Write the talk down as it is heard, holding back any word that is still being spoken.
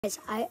Guys,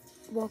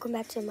 welcome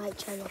back to my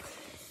channel.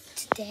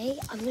 Today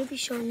I'm gonna be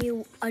showing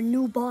you a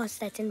new boss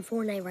that's in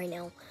Fortnite right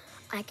now.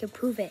 I can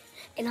prove it,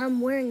 and I'm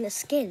wearing the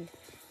skin.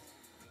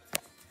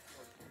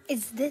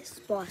 It's this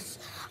boss.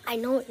 I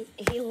know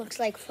he looks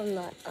like from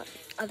the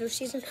other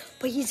season,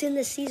 but he's in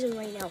the season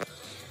right now.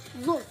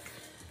 Look,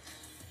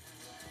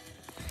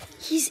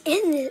 he's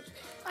in it.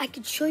 I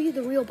could show you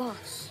the real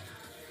boss.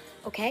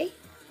 Okay?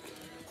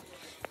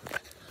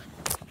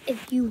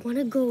 If you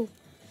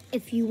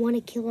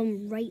wanna kill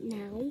him right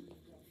now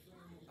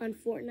on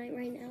Fortnite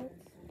right now,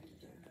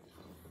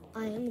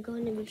 I am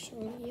going to be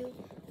showing you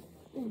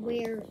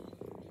where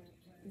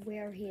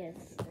he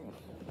is.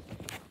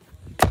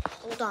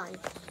 Hold on.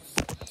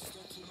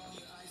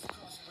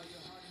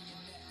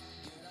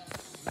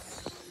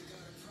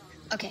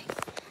 Okay.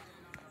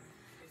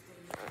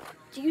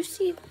 Do you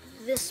see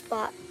this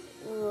spot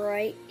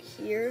right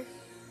here?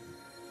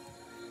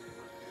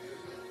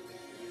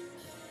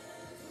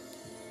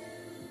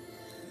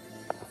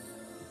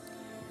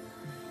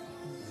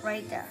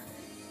 Right there.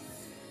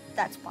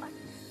 That spot.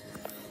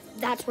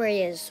 That's where he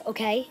is,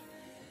 okay?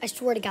 I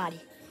swear to God.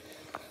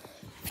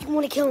 If you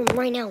want to kill him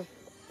right now,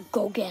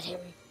 go get him.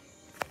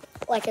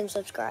 Like and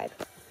subscribe.